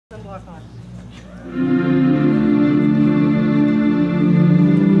clock on.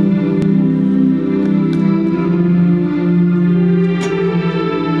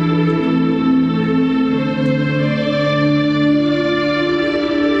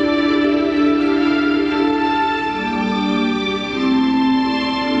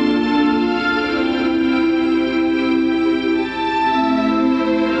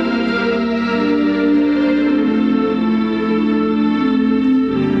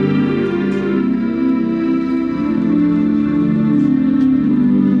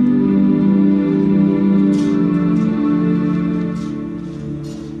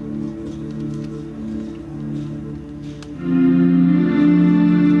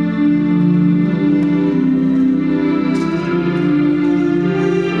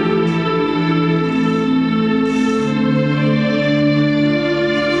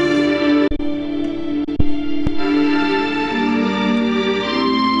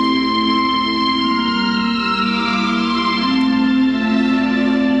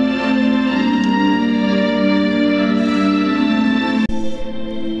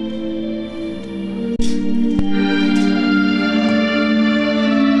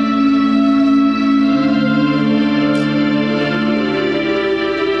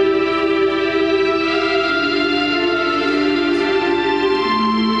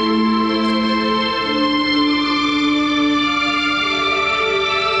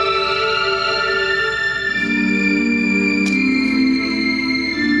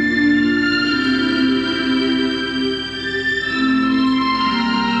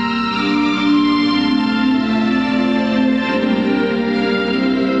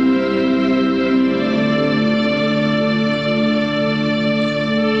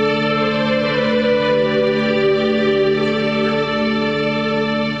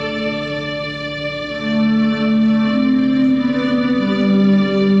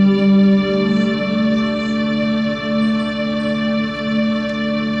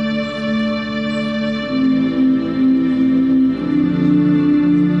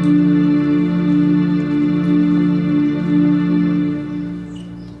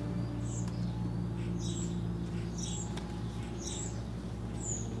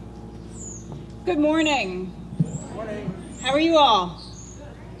 Good morning. Good morning. How are you all?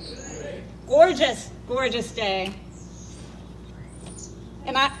 Gorgeous, gorgeous day.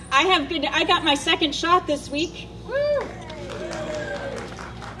 And I got my second shot this week. Woo.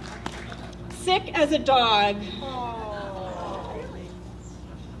 Sick as a dog.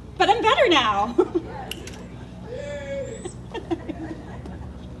 But I'm better now.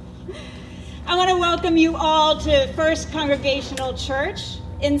 I want to welcome you all to First Congregational Church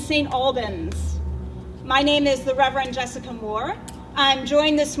in St. Albans. My name is the Reverend Jessica Moore. I'm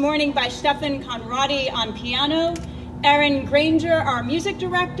joined this morning by Stephan Conrady on piano, Erin Grainger, our music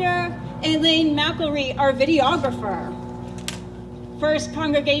director, and McElree, our videographer. First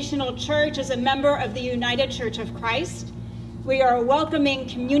Congregational Church is a member of the United Church of Christ. We are a welcoming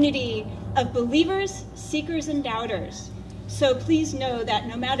community of believers, seekers, and doubters. So please know that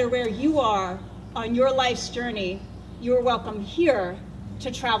no matter where you are on your life's journey, you're welcome here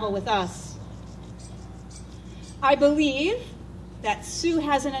to travel with us. I believe that Sue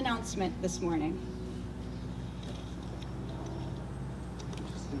has an announcement this morning.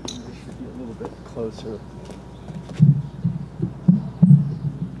 Just should be a little bit closer.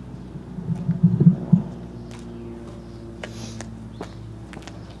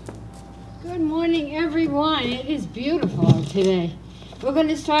 Good morning, everyone. It is beautiful today. We're going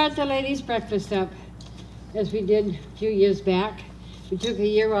to start the ladies' breakfast up as we did a few years back. We took a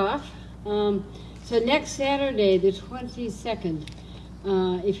year off. So next Saturday, the 22nd,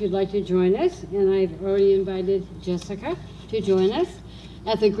 if you'd like to join us, and I've already invited Jessica to join us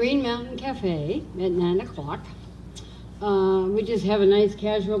at the Green Mountain Cafe at 9 o'clock. We just have a nice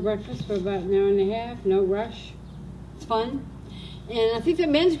casual breakfast for about an hour and a half, no rush. It's fun. And I think the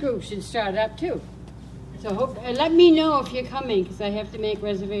men's group should start up too. So let me know if you're coming, because I have to make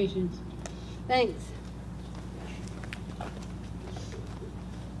reservations. Thanks.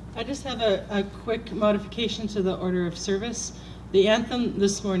 I just have a quick modification to the order of service. The anthem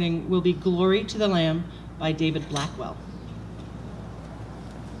this morning will be Glory to the Lamb by David Blackwell.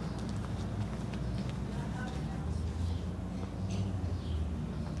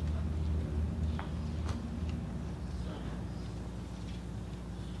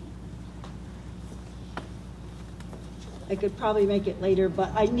 I could probably make it later,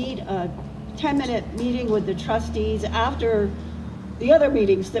 but I need a 10-minute meeting with the trustees after the other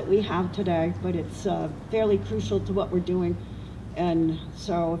meetings that we have today, but it's fairly crucial to what we're doing. And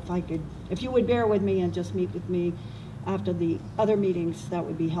so if you would bear with me and just meet with me after the other meetings, that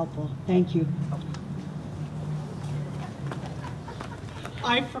would be helpful. Thank you.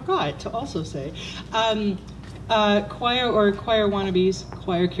 I forgot to also say, choir or choir wannabes,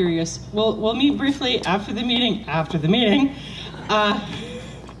 choir curious, we'll meet briefly after the meeting.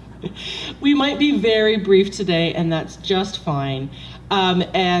 We might be very brief today, and that's just fine.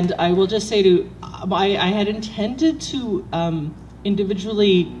 And I will just say I had intended to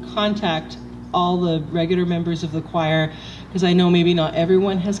individually contact all the regular members of the choir, because I know maybe not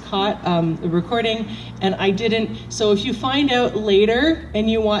everyone has caught the recording, and I didn't. So if you find out later and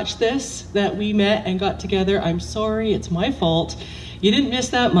you watch this that we met and got together, I'm sorry, it's my fault. You didn't miss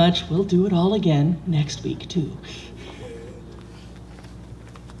that much. We'll do it all again next week too.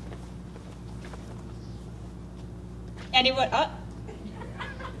 Anyone?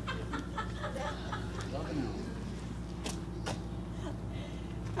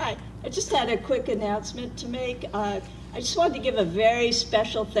 Hi, I just had a quick announcement to make. I just wanted to give a very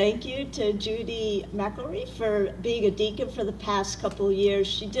special thank you to Judy McElree for being a deacon for the past couple of years.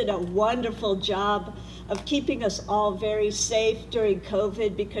 She did a wonderful job of keeping us all very safe during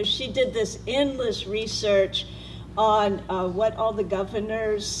COVID, because she did this endless research on what all the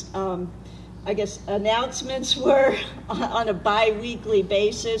governors' announcements were on a bi-weekly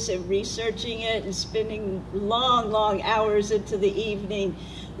basis, and researching it and spending long hours into the evening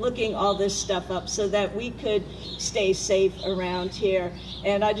looking all this stuff up so that we could stay safe around here.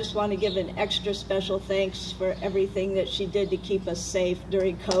 And I just want to give an extra special thanks for everything that she did to keep us safe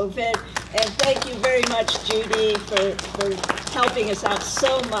during COVID. And thank you very much, Judy, for helping us out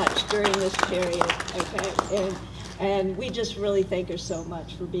so much during this period, okay? And we just really thank her so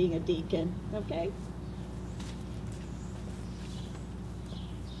much for being a deacon, okay?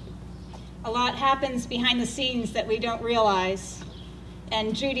 A lot happens behind the scenes that we don't realize.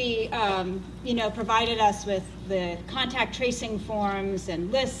 And Judy, provided us with the contact tracing forms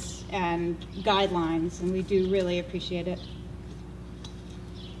and lists and guidelines, and we do really appreciate it.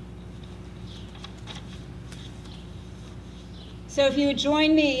 So if you would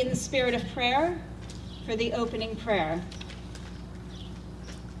join me in the spirit of prayer for the opening prayer.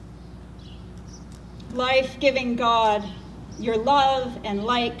 Life-giving God, your love and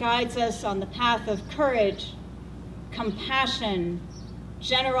light guides us on the path of courage, compassion,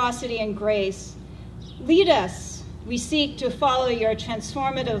 generosity, and grace. Lead us. We seek to follow your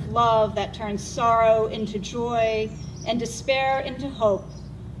transformative love that turns sorrow into joy and despair into hope.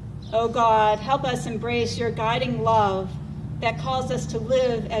 Oh God, help us embrace your guiding love that calls us to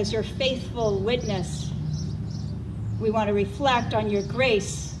live as your faithful witness. We want to reflect on your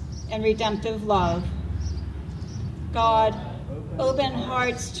grace and redemptive love. God, open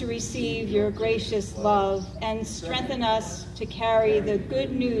hearts to receive your gracious love and strengthen us to carry the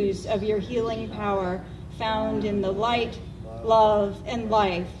good news of your healing power found in the light, love, and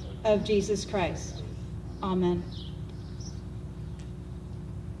life of Jesus Christ. Amen.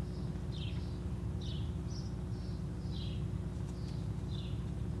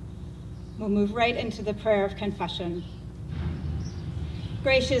 We'll move right into the prayer of confession.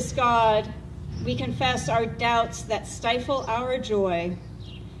 Gracious God, we confess our doubts that stifle our joy.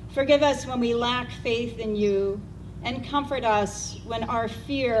 Forgive us when we lack faith in you, and comfort us when our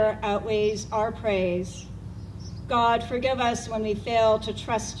fear outweighs our praise. God, forgive us when we fail to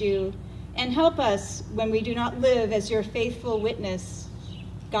trust you, and help us when we do not live as your faithful witness.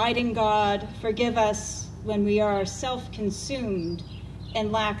 Guiding God, forgive us when we are self-consumed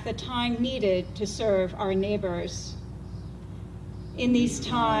and lack the time needed to serve our neighbors. In these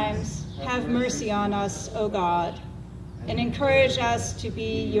times, have mercy on us, O God, and encourage us to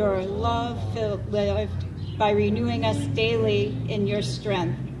be your love-filled by renewing us daily in your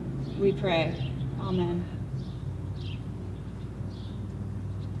strength, we pray. Amen.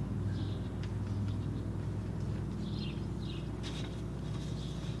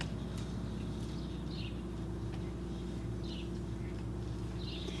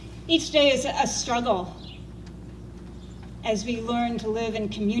 Each day is a struggle as we learn to live in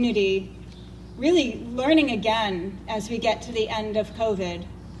community, really learning again as we get to the end of COVID.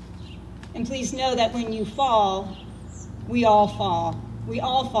 And please know that when you fall, we all fall. We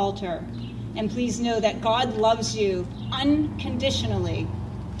all falter. And please know that God loves you unconditionally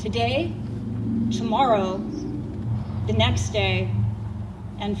today, tomorrow, the next day,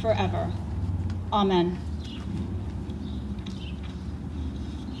 and forever. Amen.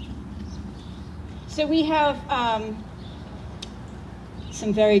 So we have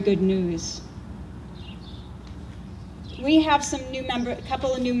some very good news. We have a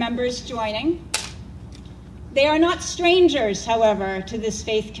couple of new members joining. They are not strangers, however, to this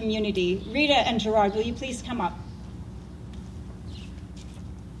faith community. Rita and Gerard, will you please come up?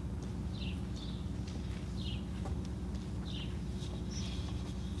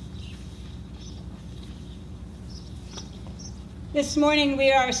 This morning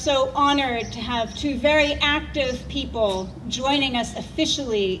we are so honored to have two very active people joining us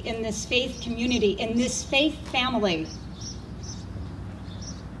officially in this faith community, in this faith family.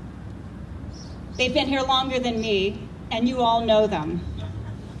 They've been here longer than me, and you all know them.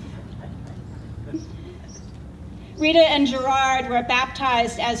 Rita and Gerard were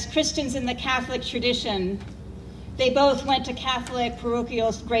baptized as Christians in the Catholic tradition. They both went to Catholic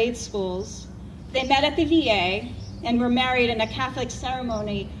parochial grade schools. They met at the VA and were married in a Catholic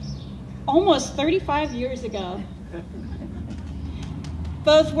ceremony almost 35 years ago.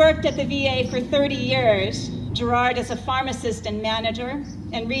 Both worked at the VA for 30 years, Gerard as a pharmacist and manager,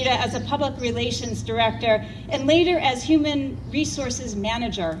 and Rita as a public relations director, and later as human resources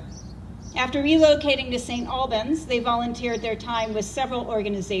manager. After relocating to St. Albans, they volunteered their time with several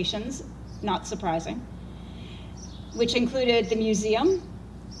organizations, not surprising, which included the museum,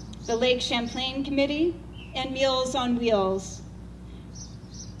 the Lake Champlain Committee, and Meals on Wheels.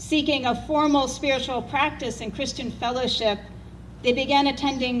 Seeking a formal spiritual practice and Christian fellowship, they began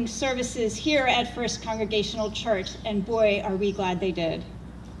attending services here at First Congregational Church, and boy, are we glad they did.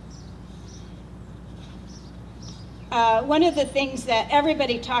 One of the things that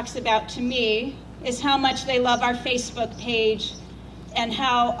everybody talks about to me is how much they love our Facebook page and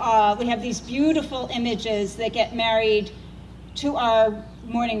how we have these beautiful images that get married to our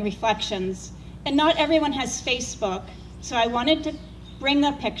morning reflections. And not everyone has Facebook, so I wanted to bring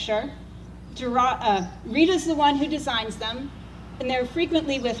a picture. Rita's the one who designs them, and they're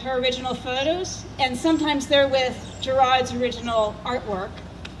frequently with her original photos, and sometimes they're with Gerard's original artwork.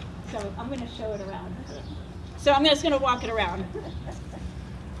 So I'm going to show it around. So I'm just going to walk it around.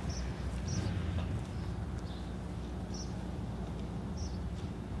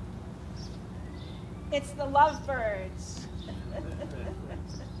 It's the lovebirds.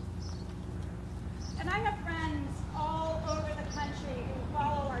 And I have friends all over the country who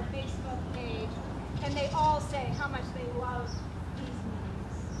follow our Facebook page, and they all say how much they love these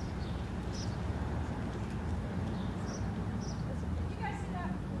meetings. You guys see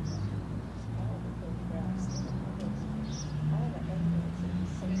that?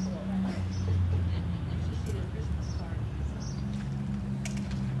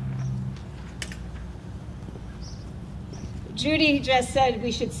 Judy just said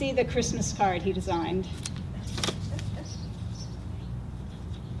we should see the Christmas card he designed.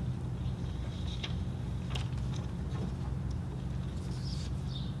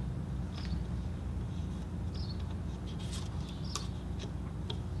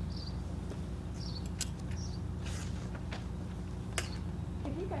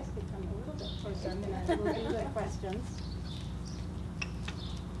 If you guys could come a little bit closer, we'll do the questions.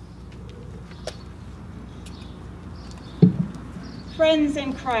 Friends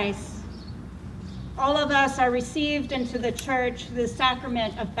in Christ, all of us are received into the church through the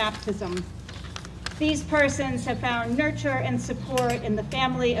sacrament of baptism. These persons have found nurture and support in the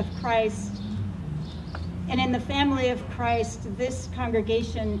family of Christ, and in the family of Christ, this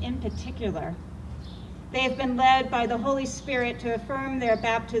congregation in particular. They have been led by the Holy Spirit to affirm their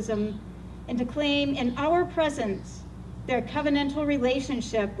baptism and to claim in our presence their covenantal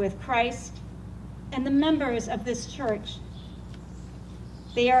relationship with Christ and the members of this church.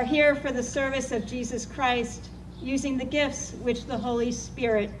 They are here for the service of Jesus Christ, using the gifts which the Holy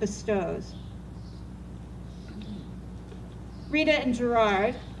Spirit bestows. Rita and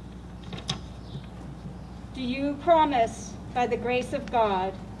Gerard, do you promise, by the grace of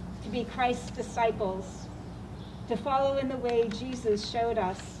God, to be Christ's disciples, to follow in the way Jesus showed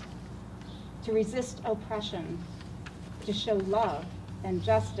us, to resist oppression, to show love and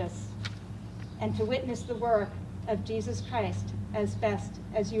justice, and to witness the work of Jesus Christ as best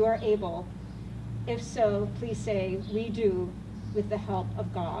as you are able? If so, please say, we do, with the help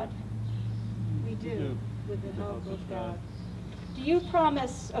of God. We do, with the help of God. Do you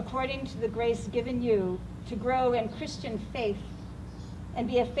promise, according to the grace given you, to grow in Christian faith and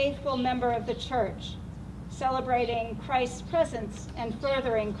be a faithful member of the church, celebrating Christ's presence and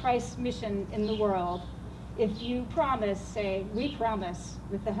furthering Christ's mission in the world? If you promise, say, we promise,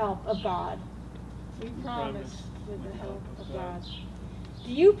 with the help of God. We promise, with the help of God.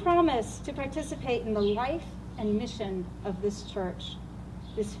 Do you promise to participate in the life and mission of this church,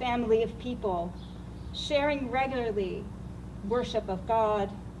 this family of people, sharing regularly worship of God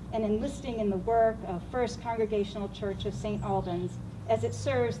and enlisting in the work of First Congregational Church of St. Albans as it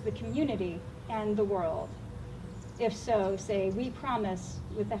serves the community and the world? If so, say, we promise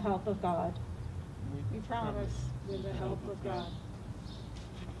with the help of God. We promise with the help of God.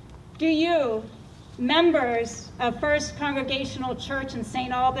 Do you, members of First Congregational Church in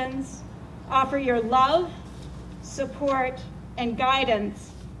St. Albans, offer your love, support, and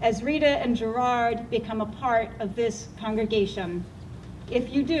guidance as Rita and Gerard become a part of this congregation.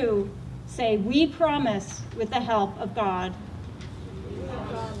 If you do, say, "We promise with the help of God." We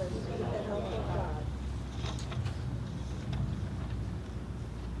promise with the help of God.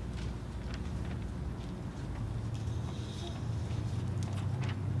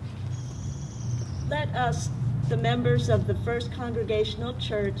 Let us, the members of the First Congregational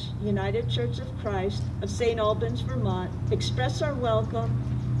Church, United Church of Christ of St. Albans, Vermont, express our welcome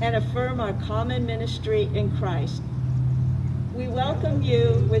and affirm our common ministry in Christ. We welcome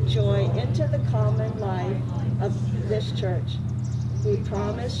you with joy into the common life of this church. We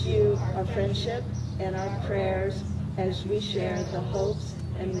promise you our friendship and our prayers as we share the hopes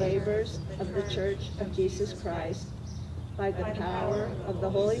and labors of the Church of Jesus Christ. By the power of the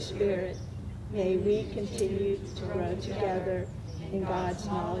Holy Spirit, may we continue to grow together in God's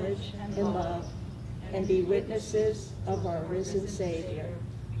knowledge and love and be witnesses of our risen Savior.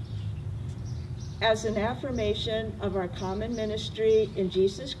 As an affirmation of our common ministry in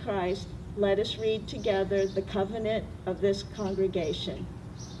Jesus Christ, let us read together the covenant of this congregation.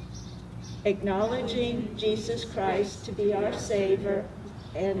 Acknowledging Jesus Christ to be our Savior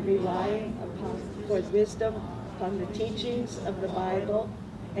and relying for wisdom upon the teachings of the Bible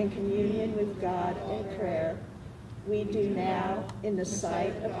and communion with God in prayer, we do now, in the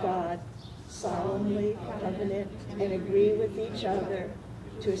sight of God, solemnly covenant and agree with each other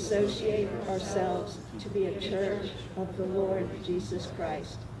to associate ourselves to be a church of the Lord Jesus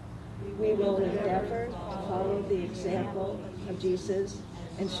Christ. We will endeavor to follow the example of Jesus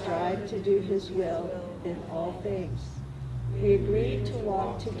and strive to do his will in all things. We agree to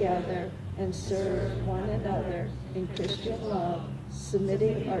walk together and serve one another in Christian love,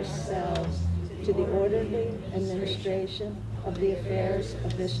 submitting ourselves to the orderly administration of the affairs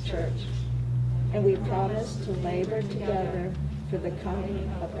of this church. And we promise to labor together for the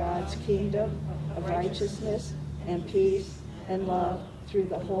coming of God's kingdom of righteousness and peace and love through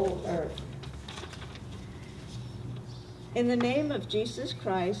the whole earth. In the name of Jesus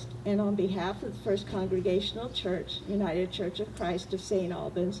Christ and on behalf of the First Congregational Church, United Church of Christ of St.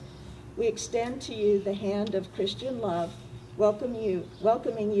 Albans, we extend to you the hand of Christian love,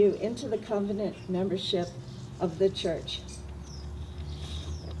 welcoming you into the covenant membership of the church.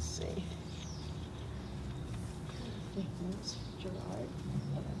 Let's see. Gerard.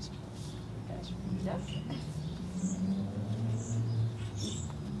 Oh, that's Rita.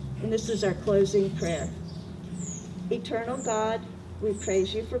 And this is our closing prayer. Eternal God, we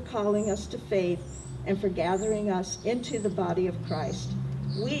praise you for calling us to faith and for gathering us into the body of Christ.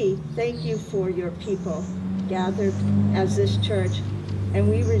 We thank you for your people gathered as this church, and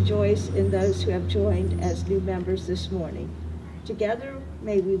we rejoice in those who have joined as new members this morning. Together,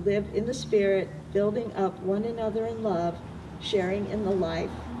 may we live in the Spirit, building up one another in love, sharing in the life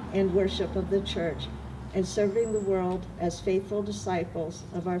and worship of the church, and serving the world as faithful disciples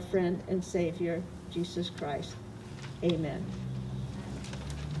of our friend and Savior, Jesus Christ. Amen.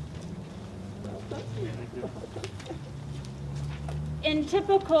 In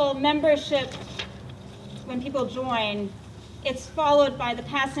typical membership, when people join, it's followed by the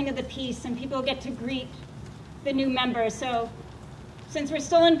passing of the peace, and people get to greet the new members. So since we're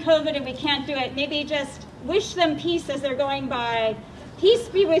still in COVID and we can't do it, maybe just wish them peace as they're going by. Peace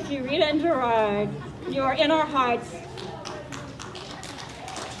be with you, Rita and Gerard. You're in our hearts.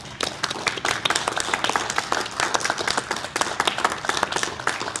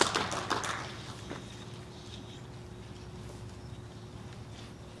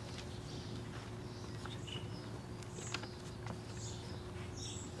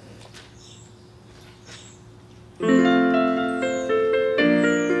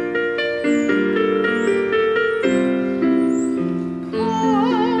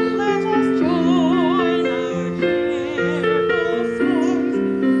 Come, let us join our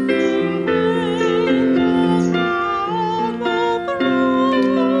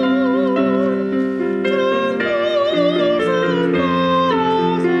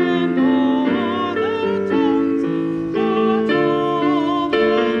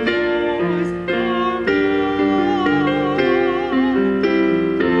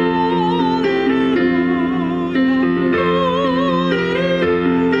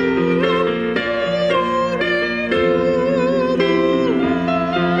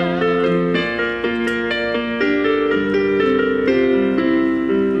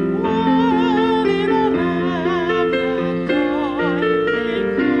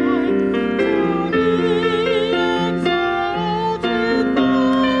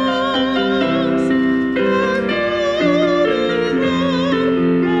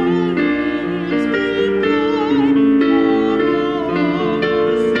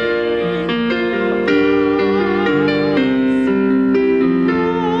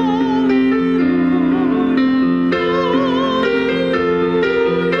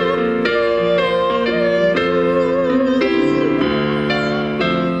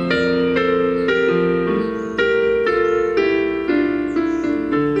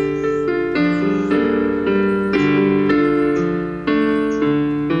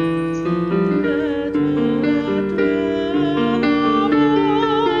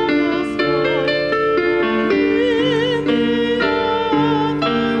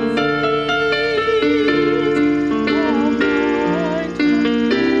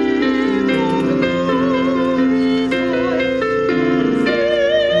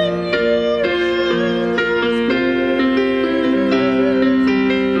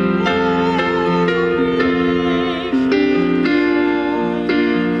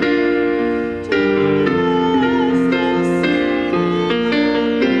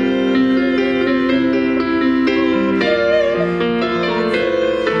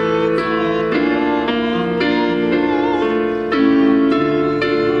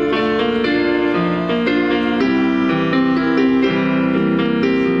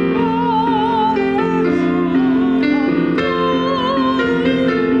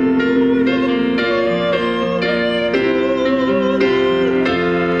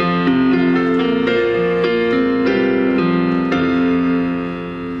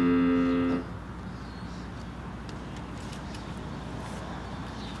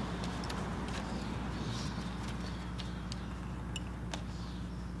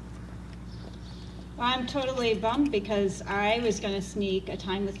I'm totally bummed because I was going to sneak a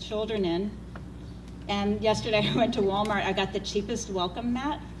time with children in. And yesterday I went to Walmart. I got the cheapest welcome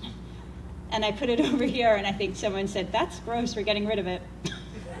mat. And I put it over here, and I think someone said, "That's gross, we're getting rid of it."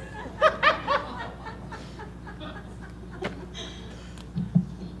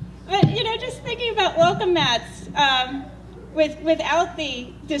 But, just thinking about welcome mats, without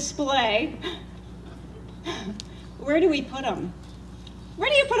the display, where do we put them? Where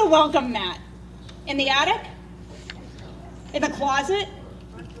do you put a welcome mat? In the attic? In the closet?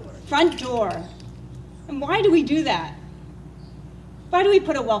 Front door. And why do we do that? Why do we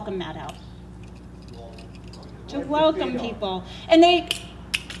put a welcome mat out? To welcome people. And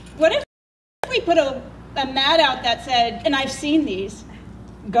what if we put a mat out that said, and I've seen these,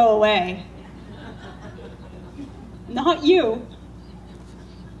 "Go away"? Not you.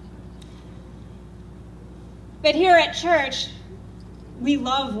 But here at church, we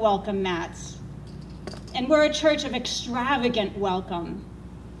love welcome mats. And we're a church of extravagant welcome.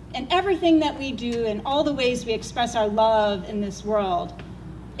 And everything that we do and all the ways we express our love in this world,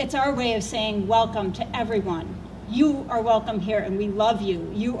 it's our way of saying welcome to everyone. You are welcome here, and we love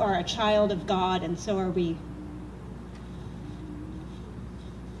you. You are a child of God, and so are we.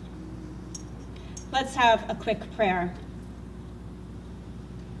 Let's have a quick prayer.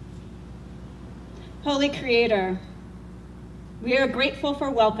 Holy Creator, we are grateful for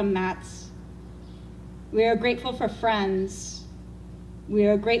welcome mats. We are grateful for friends. We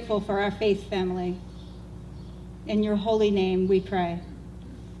are grateful for our faith family. In your holy name we pray.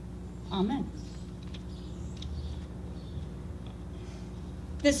 Amen.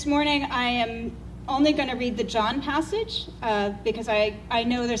 This morning I am only going to read the John passage because I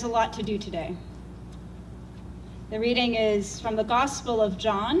know there's a lot to do today. The reading is from the Gospel of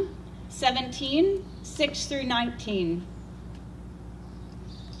John, 17, 6 through 19.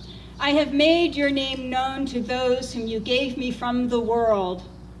 I have made your name known to those whom you gave me from the world.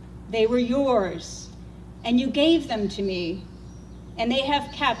 They were yours, and you gave them to me, and they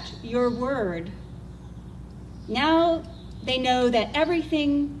have kept your word. Now they know that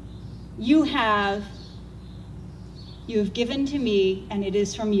everything you have given to me, and it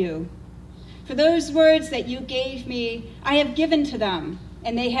is from you. For those words that you gave me, I have given to them,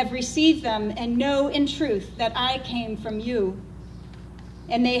 and they have received them and know in truth that I came from you.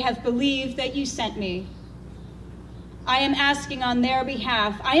 And they have believed that you sent me. I am asking on their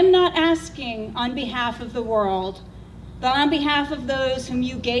behalf. I am not asking on behalf of the world, but on behalf of those whom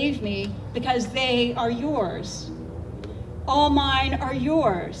you gave me, because they are yours. All mine are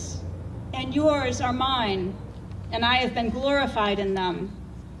yours, and yours are mine, and I have been glorified in them.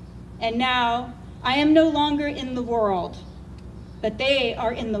 And now I am no longer in the world, but they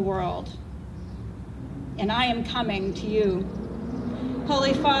are in the world, and I am coming to you.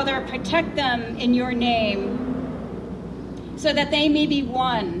 Holy Father, protect them in your name, so that they may be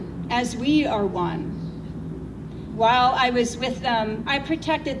one as we are one. While I was with them, I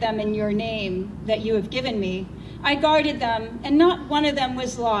protected them in your name that you have given me. I guarded them, and not one of them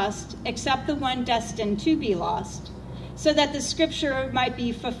was lost, except the one destined to be lost, so that the scripture might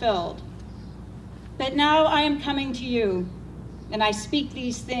be fulfilled. But now I am coming to you, and I speak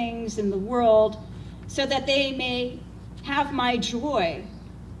these things in the world, so that they may have my joy,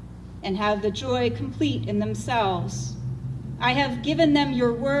 and have the joy complete in themselves. I have given them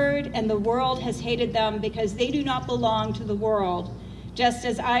your word, and the world has hated them because they do not belong to the world, just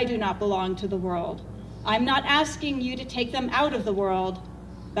as I do not belong to the world. I'm not asking you to take them out of the world,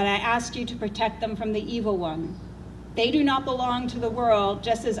 but I ask you to protect them from the evil one. They do not belong to the world,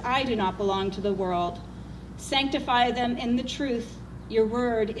 just as I do not belong to the world. Sanctify them in the truth. Your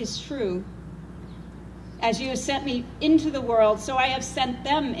word is true. As you have sent me into the world, so I have sent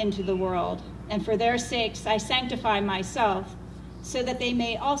them into the world. And for their sakes I sanctify myself, so that they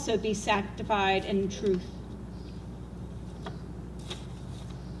may also be sanctified in truth.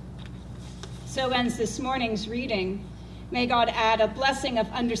 So ends this morning's reading. May God add a blessing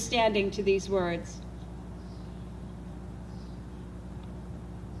of understanding to these words.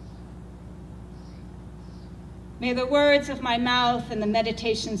 May the words of my mouth and the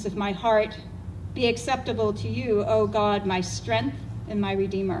meditations of my heart be acceptable to you, O God, my strength and my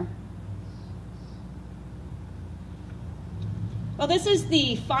Redeemer. Well, this is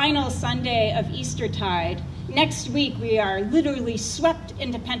the final Sunday of Eastertide. Next week, we are literally swept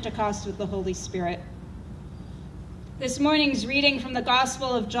into Pentecost with the Holy Spirit. This morning's reading from the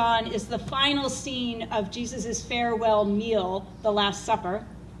Gospel of John is the final scene of Jesus' farewell meal, the Last Supper.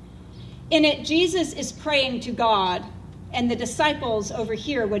 In it, Jesus is praying to God, and the disciples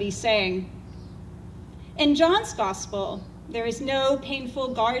overhear what he's saying. In John's Gospel, there is no painful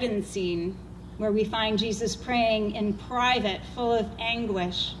garden scene where we find Jesus praying in private, full of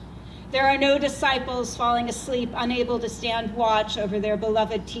anguish. There are no disciples falling asleep, unable to stand watch over their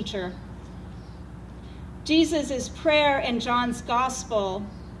beloved teacher. Jesus' prayer in John's gospel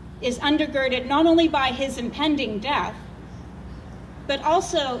is undergirded not only by his impending death, but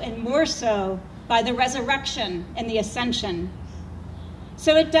also and more so by the resurrection and the ascension.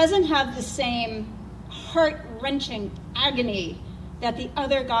 So it doesn't have the same heart-wrenching agony that the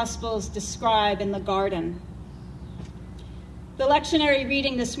other gospels describe in the garden. The lectionary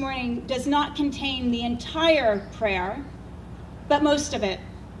reading this morning does not contain the entire prayer, but most of it.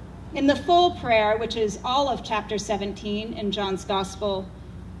 In the full prayer, which is all of chapter 17 in John's gospel,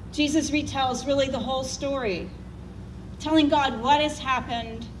 Jesus retells really the whole story, telling God what has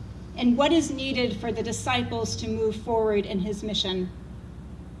happened and what is needed for the disciples to move forward in his mission.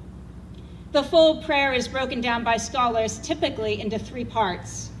 The full prayer is broken down by scholars typically into 3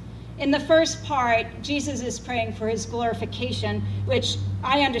 parts. In the first part, Jesus is praying for his glorification, which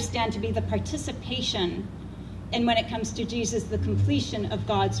I understand to be the participation in, when it comes to Jesus, the completion of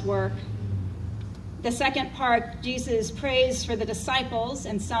God's work. The second part, Jesus prays for the disciples,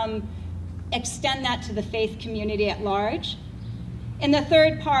 and some extend that to the faith community at large. In the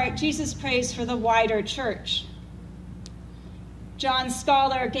third part, Jesus prays for the wider church. John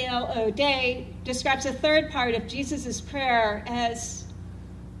scholar Gail O'Day describes the third part of Jesus' prayer as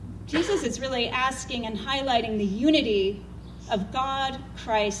Jesus is really asking and highlighting the unity of God,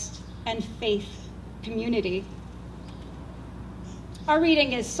 Christ, and faith community. Our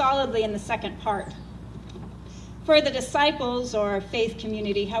reading is solidly in the second part. For the disciples, or faith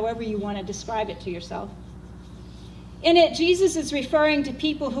community, however you want to describe it to yourself. In it, Jesus is referring to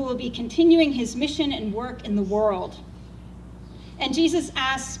people who will be continuing his mission and work in the world. And Jesus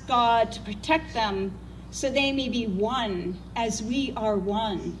asks God to protect them so they may be one as we are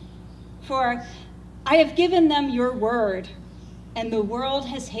one. For I have given them your word, and the world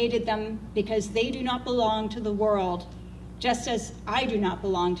has hated them because they do not belong to the world, just as I do not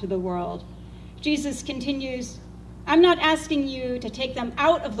belong to the world. Jesus continues, I'm not asking you to take them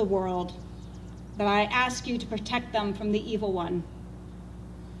out of the world, but I ask you to protect them from the evil one.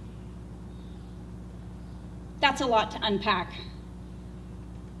 That's a lot to unpack.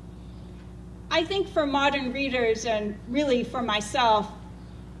 I think for modern readers, and really for myself,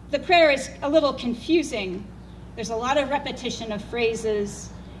 the prayer is a little confusing. There's a lot of repetition of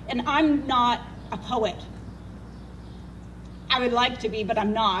phrases, and I'm not a poet. I would like to be, but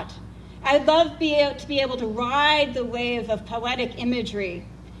I'm not. I'd love to be able to ride the wave of poetic imagery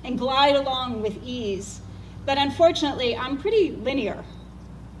and glide along with ease, but unfortunately, I'm pretty linear.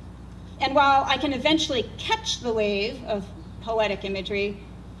 And while I can eventually catch the wave of poetic imagery,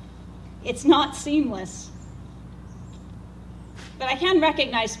 it's not seamless. But I can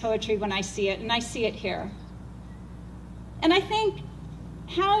recognize poetry when I see it, and I see it here. And I think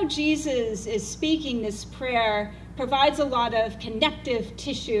how Jesus is speaking this prayer provides a lot of connective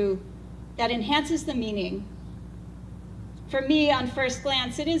tissue that enhances the meaning. For me, on first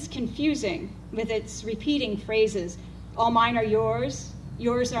glance, it is confusing with its repeating phrases. All mine are yours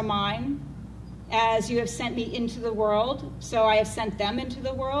are mine. As you have sent me into the world, so I have sent them into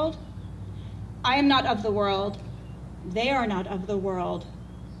the world. I am not of the world, they are not of the world,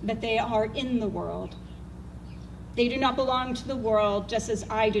 but they are in the world. They do not belong to the world, just as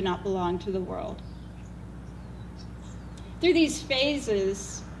I do not belong to the world. Through these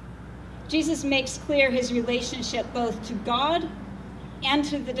phases, Jesus makes clear his relationship both to God and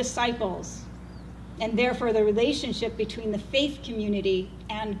to the disciples, and therefore the relationship between the faith community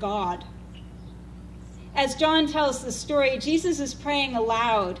and God. As John tells the story, Jesus is praying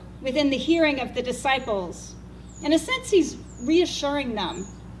aloud within the hearing of the disciples. In a sense, he's reassuring them,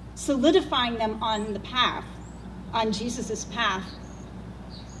 solidifying them on the path, on Jesus' path,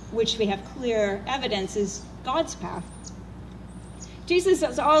 which we have clear evidence is God's path. Jesus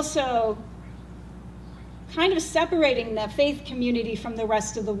is also kind of separating the faith community from the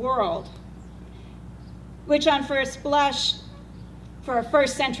rest of the world, which on first blush, for a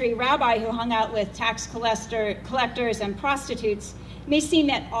first century rabbi who hung out with tax collectors and prostitutes, may seem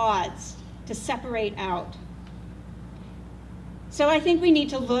at odds to separate out. So I think we need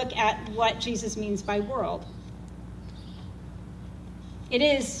to look at what Jesus means by world.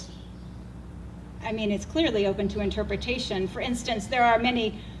 It's clearly open to interpretation. For instance, there are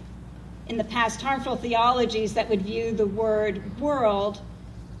many in the past harmful theologies that would view the word world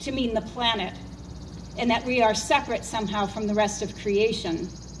to mean the planet, and that we are separate somehow from the rest of creation.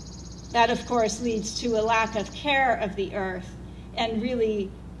 That, of course, leads to a lack of care of the earth and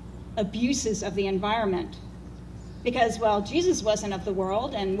really abuses of the environment. Because, well, Jesus wasn't of the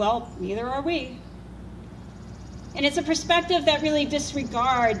world, and, well, neither are we. And it's a perspective that really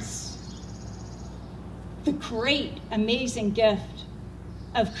disregards the great, amazing gift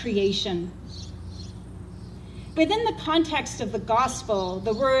of creation. Within the context of the gospel,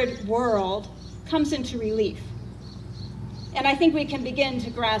 the word world comes into relief. And I think we can begin to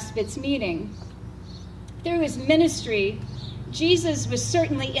grasp its meaning. Through his ministry, Jesus was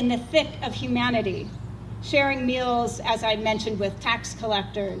certainly in the thick of humanity, sharing meals, as I mentioned, with tax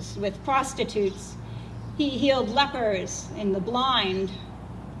collectors, with prostitutes. He healed lepers and the blind.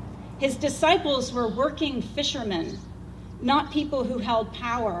 His disciples were working fishermen, not people who held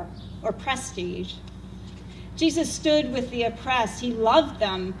power or prestige. Jesus stood with the oppressed. He loved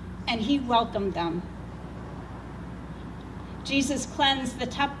them and he welcomed them. Jesus cleansed the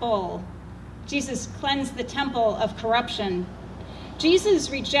temple. Jesus cleansed the temple of corruption. Jesus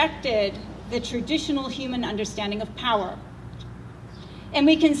rejected the traditional human understanding of power. And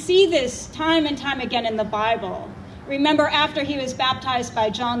we can see this time and time again in the Bible. Remember, after he was baptized by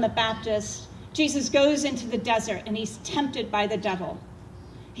John the Baptist, Jesus goes into the desert and he's tempted by the devil.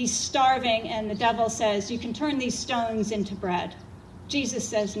 He's starving and the devil says, "You can turn these stones into bread." Jesus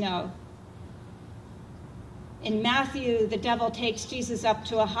says no. In Matthew, the devil takes Jesus up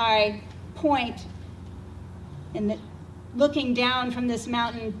to a high point, and looking down from this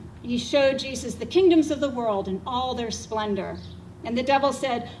mountain, he showed Jesus the kingdoms of the world in all their splendor. And the devil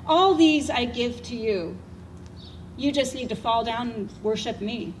said, "All these I give to you. You just need to fall down and worship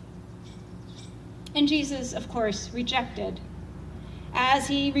me." And Jesus, of course, rejected, as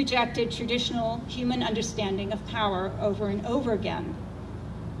he rejected traditional human understanding of power over and over again,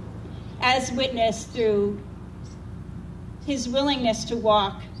 as witnessed through his willingness to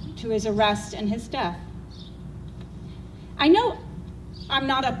walk to his arrest and his death. I know I'm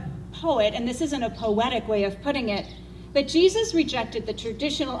not a poet, and this isn't a poetic way of putting it, but Jesus rejected the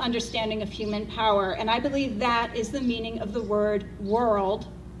traditional understanding of human power, and I believe that is the meaning of the word world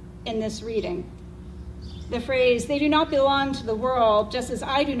in this reading. The phrase, "They do not belong to the world, just as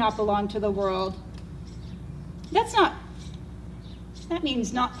I do not belong to the world." That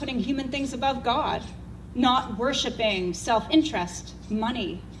means not putting human things above God, not worshiping self-interest,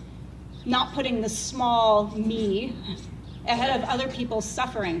 money, not putting the small me ahead of other people's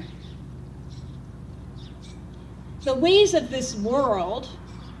suffering. The ways of this world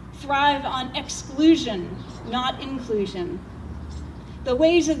thrive on exclusion, not inclusion. The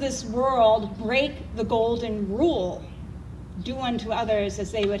ways of this world break the golden rule. Do unto others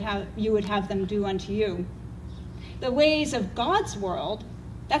as you would have them do unto you. The ways of God's world,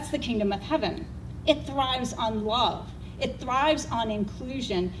 that's the kingdom of heaven. It thrives on love. It thrives on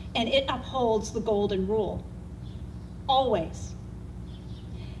inclusion, and it upholds the golden rule. Always.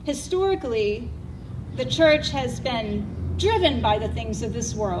 Historically, the church has been driven by the things of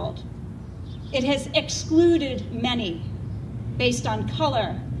this world. It has excluded many based on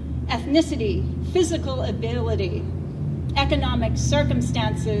color, ethnicity, physical ability, economic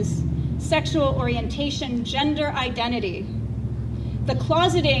circumstances, sexual orientation, gender identity. The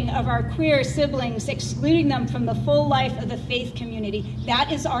closeting of our queer siblings, excluding them from the full life of the faith community,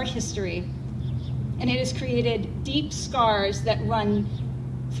 that is our history. And it has created deep scars that run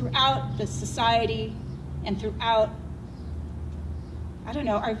throughout the society and throughout,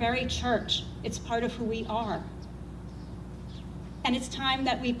 our very church. It's part of who we are. And it's time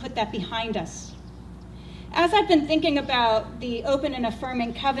that we put that behind us. As I've been thinking about the open and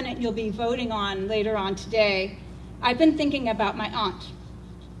affirming covenant you'll be voting on later on today, I've been thinking about my aunt.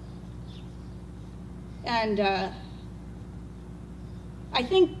 And I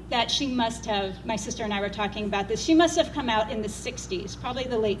think that she must have, my sister and I were talking about this, she must have come out in the 60s, probably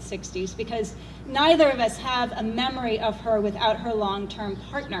the late 60s, because neither of us have a memory of her without her long-term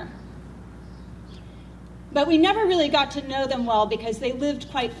partner. But we never really got to know them well because they lived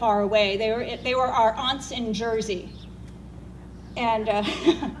quite far away. They were our aunts in Jersey. And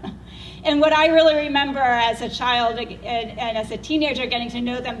and what I really remember as a child and as a teenager getting to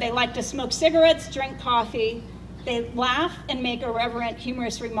know them, they liked to smoke cigarettes, drink coffee. They laugh and make irreverent,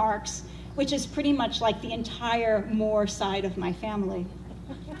 humorous remarks, which is pretty much like the entire Moore side of my family.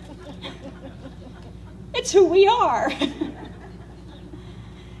 It's who we are.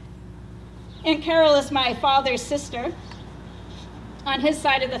 And Carol is my father's sister. On his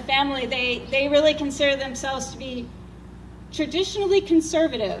side of the family, they really consider themselves to be traditionally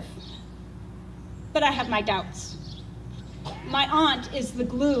conservative, but I have my doubts. My aunt is the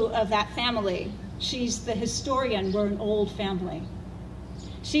glue of that family. She's the historian. We're an old family.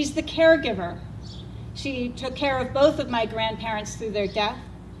 She's the caregiver. She took care of both of my grandparents through their death.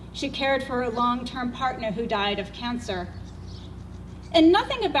 She cared for her long-term partner who died of cancer. And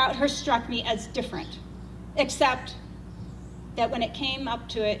nothing about her struck me as different, except that when it came up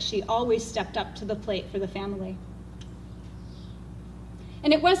to it, she always stepped up to the plate for the family.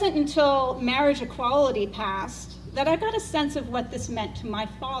 And it wasn't until marriage equality passed that I got a sense of what this meant to my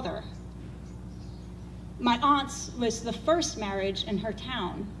father. My aunt's was the first marriage in her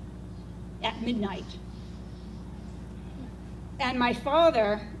town at midnight. And my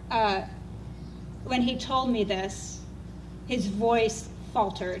father, when he told me this, his voice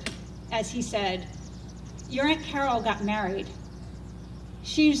faltered as he said, "Your Aunt Carol got married.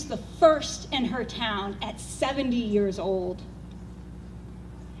 She's the first in her town at 70 years old."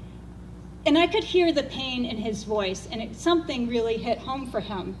 And I could hear the pain in his voice, and something really hit home for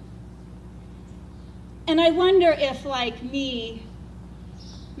him. And I wonder if, like me,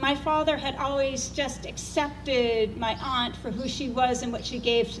 my father had always just accepted my aunt for who she was and what she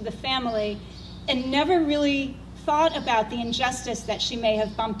gave to the family, and never really thought about the injustice that she may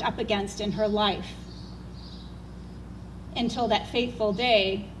have bumped up against in her life until that fateful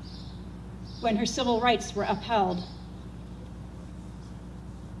day when her civil rights were upheld.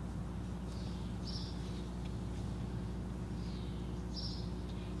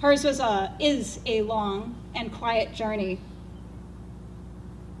 Hers is a long and quiet journey.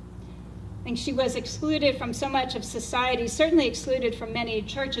 I think she was excluded from so much of society, certainly excluded from many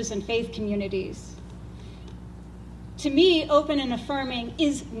churches and faith communities. To me, open and affirming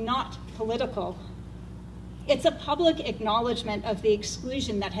is not political. It's a public acknowledgement of the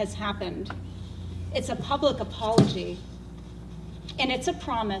exclusion that has happened. It's a public apology. And it's a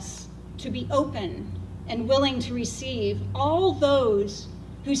promise to be open and willing to receive all those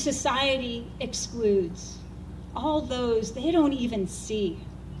who society excludes, all those they don't even see.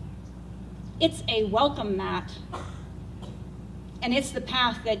 It's a welcome mat, and it's the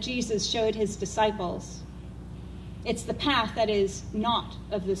path that Jesus showed his disciples. It's the path that is not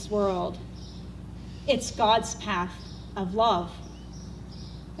of this world. It's God's path of love,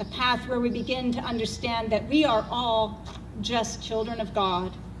 a path where we begin to understand that we are all just children of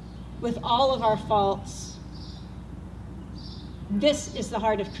God with all of our faults. This is the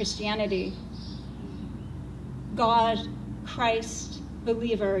heart of Christianity. God, Christ,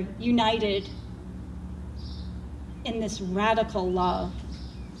 believer, united in this radical love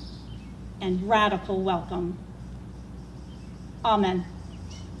and radical welcome. Amen.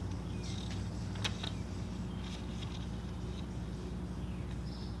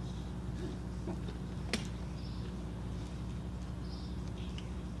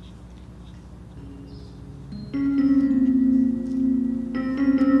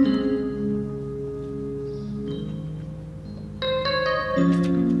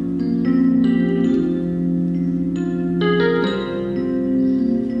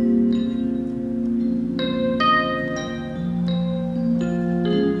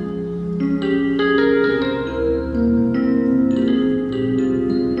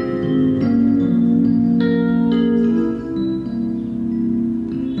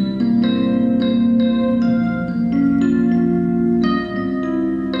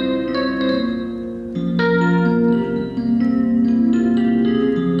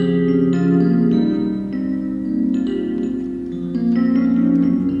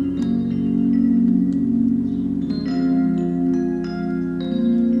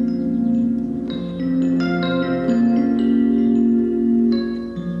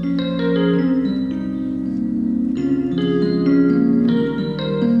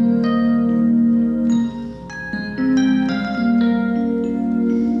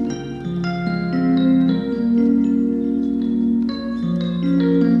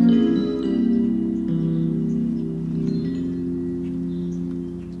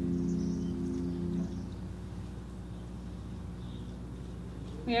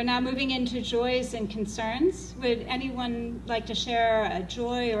 We are now moving into joys and concerns. Would anyone like to share a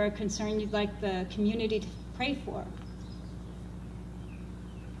joy or a concern you'd like the community to pray for?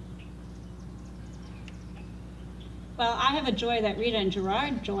 Well, I have a joy that Rita and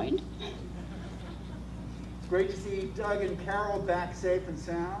Gerard joined. Great to see Doug and Carol back safe and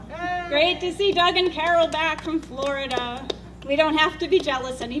sound. Yay! Great to see Doug and Carol back from Florida. We don't have to be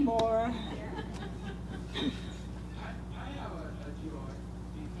jealous anymore.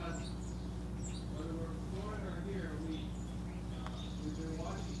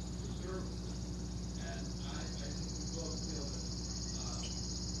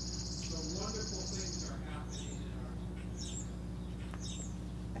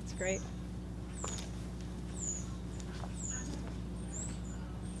 Great.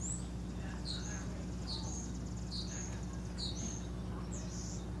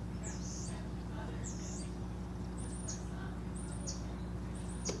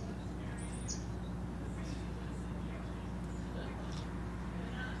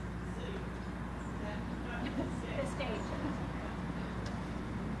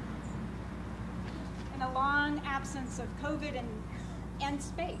 long absence of COVID and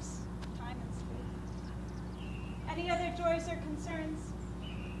space, time and space. Any other joys or concerns?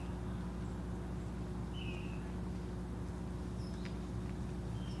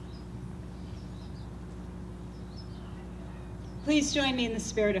 Please join me in the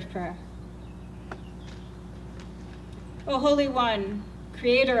spirit of prayer. O Holy One,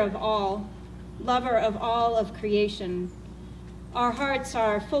 Creator of all, lover of all of creation, our hearts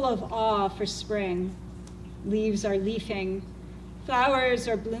are full of awe for spring. Leaves are leafing, flowers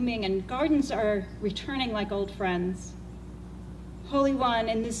are blooming, and gardens are returning like old friends. Holy One,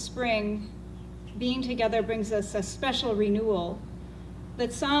 in this spring, being together brings us a special renewal,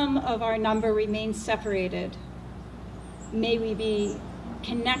 but some of our number remains separated. May we be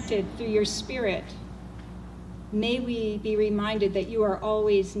connected through your Spirit. May we be reminded that you are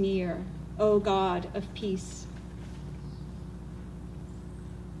always near, O God of peace.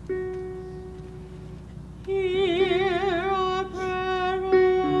 Hear our prayer,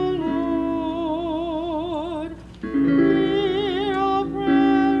 O Lord. Hear our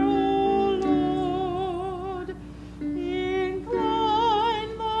prayer, O Lord.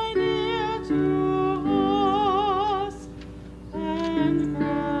 Incline thine ear to us, and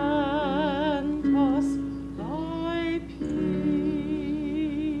grant us thy peace.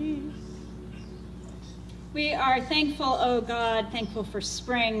 We are thankful, O God, thankful for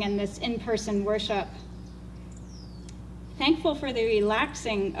spring and this in-person worship. Thankful for the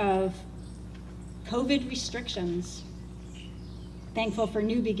relaxing of COVID restrictions. Thankful for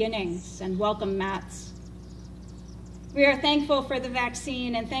new beginnings and welcome mats. We are thankful for the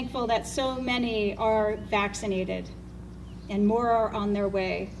vaccine and thankful that so many are vaccinated and more are on their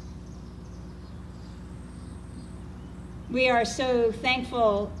way. We are so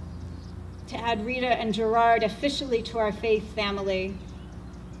thankful to add Rita and Gerard officially to our faith family.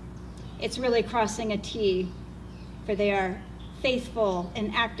 It's really crossing a T, for they are faithful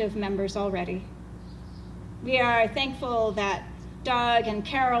and active members already. We are thankful that Doug and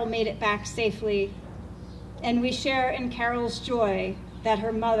Carol made it back safely, and we share in Carol's joy that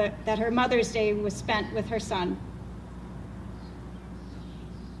her Mother's Day was spent with her son.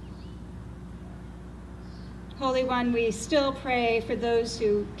 Holy One, we still pray for those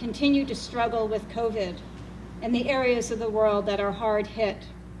who continue to struggle with COVID in the areas of the world that are hard hit.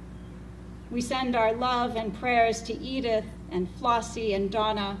 We send our love and prayers to Edith and Flossie and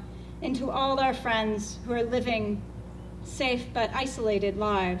Donna, and to all our friends who are living safe but isolated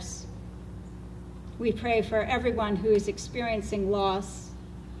lives. We pray for everyone who is experiencing loss.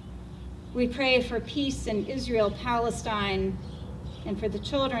 We pray for peace in Israel, Palestine, and for the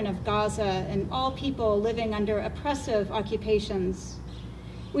children of Gaza and all people living under oppressive occupations.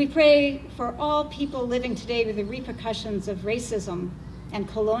 We pray for all people living today with the repercussions of racism and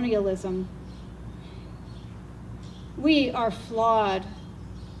colonialism. We are flawed,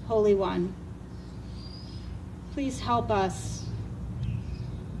 Holy One. Please help us.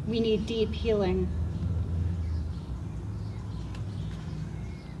 We need deep healing.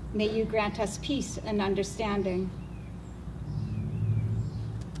 May you grant us peace and understanding.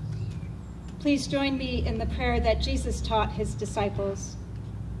 Please join me in the prayer that Jesus taught his disciples.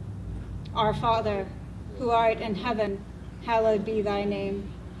 Our Father, who art in heaven, hallowed be thy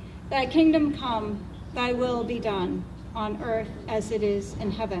name. Thy kingdom come, thy will be done, on earth as it is in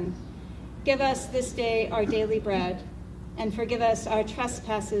heaven. Give us this day our daily bread, and forgive us our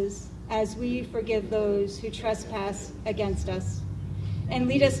trespasses as we forgive those who trespass against us. And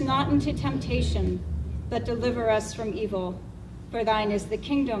lead us not into temptation, but deliver us from evil. For thine is the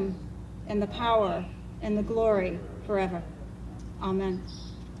kingdom, and the power, and the glory forever. Amen.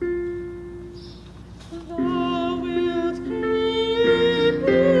 Thou wilt keep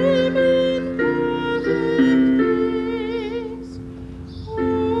him in perfect peace,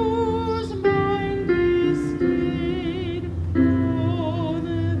 whose mind is stayed on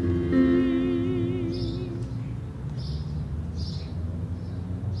thee.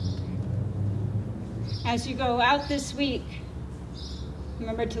 As you go out this week,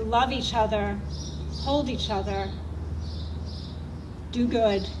 remember to love each other, hold each other, do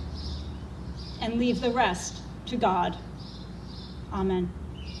good, and leave the rest to God. Amen.